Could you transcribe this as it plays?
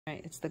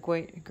Right, it's the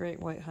great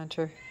white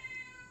hunter.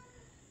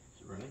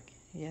 Is it running?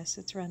 Yes,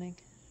 it's running.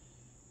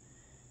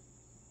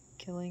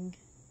 Killing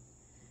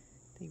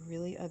the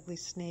really ugly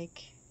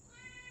snake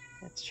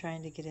that's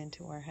trying to get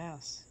into our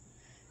house.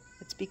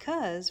 It's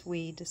because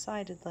we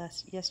decided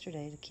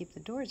yesterday to keep the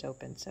doors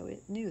open, so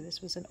it knew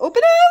this was an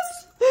open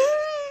house.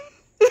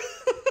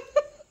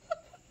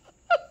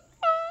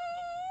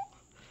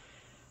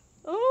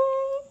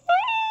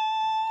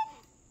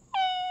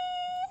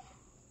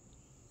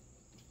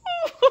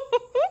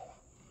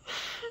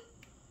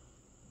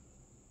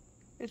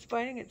 It's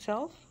biting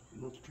itself?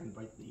 No, it's trying to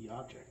bite the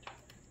object.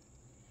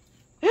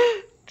 No,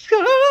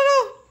 no,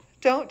 no!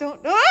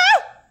 Don't, no!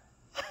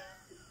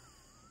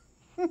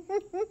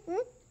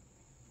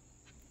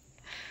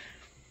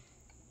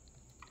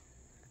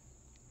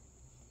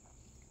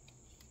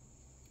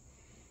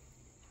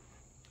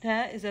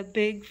 That is a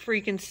big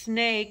freaking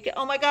snake.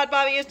 Oh my God,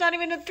 Bobby, it's not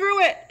even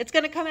through it. It's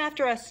gonna come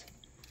after us.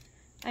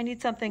 I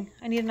need something.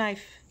 I need a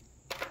knife.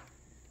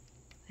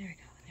 There we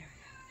go, there we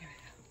go, there we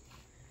go.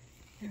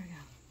 There we go,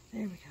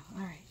 there we go.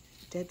 All right,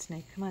 dead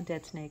snake. Come on,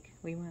 dead snake.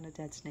 We want a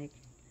dead snake.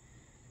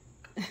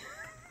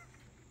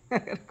 I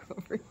gotta go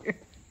over here.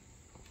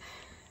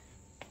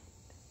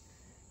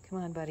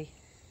 Come on, buddy.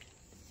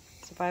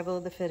 Survival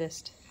of the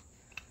fittest.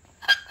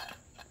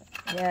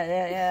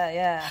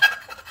 Yeah.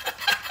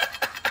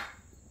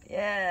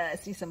 Yeah, I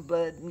see some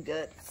blood and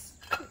guts.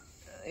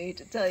 I hate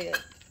to tell you,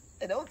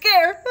 I don't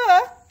care.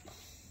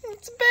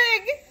 It's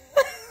big.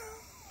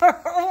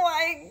 Oh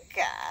my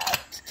God.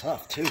 It's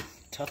tough too.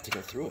 Tough to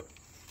go through it.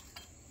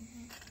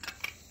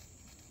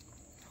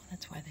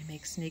 That's why they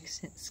make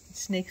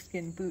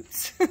snakeskin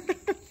boots.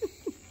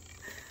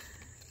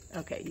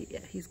 Okay,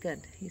 yeah, he's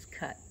good. He's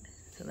cut,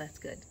 so that's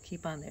good.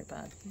 Keep on there,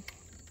 Bob.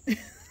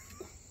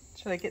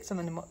 Should I get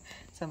some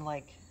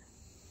like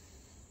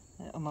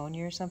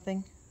ammonia or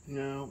something?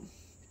 No.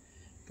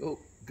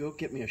 Go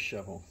get me a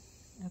shovel.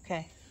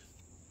 Okay.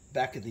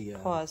 Back of the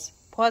Pause.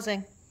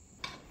 Pausing.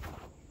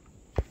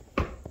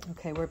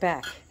 Okay, we're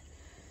back.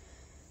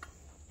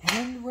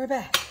 And we're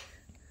back.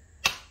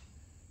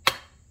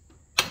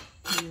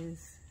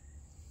 He's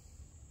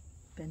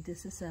been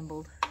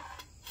disassembled.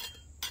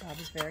 Bob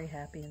is very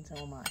happy, and so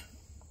am I.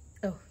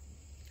 Oh,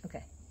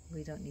 okay.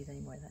 We don't need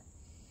any more of that.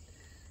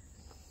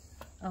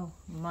 Oh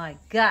my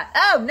God.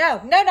 Oh,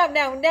 no.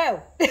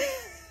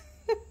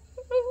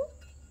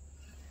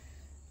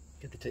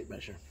 Get the tape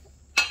measure.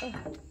 Oh.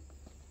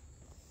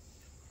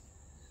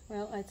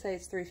 Well, I'd say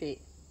it's 3 feet.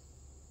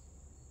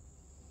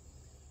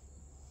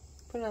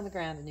 Put it on the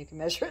ground and you can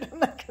measure it. I'm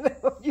not gonna.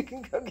 You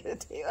can go get a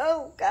tape.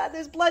 Oh God,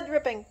 there's blood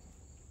dripping.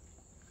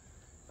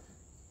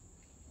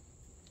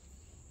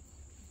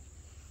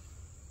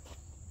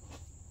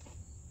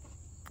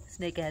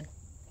 Snakehead.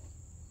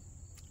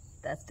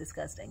 That's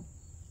disgusting.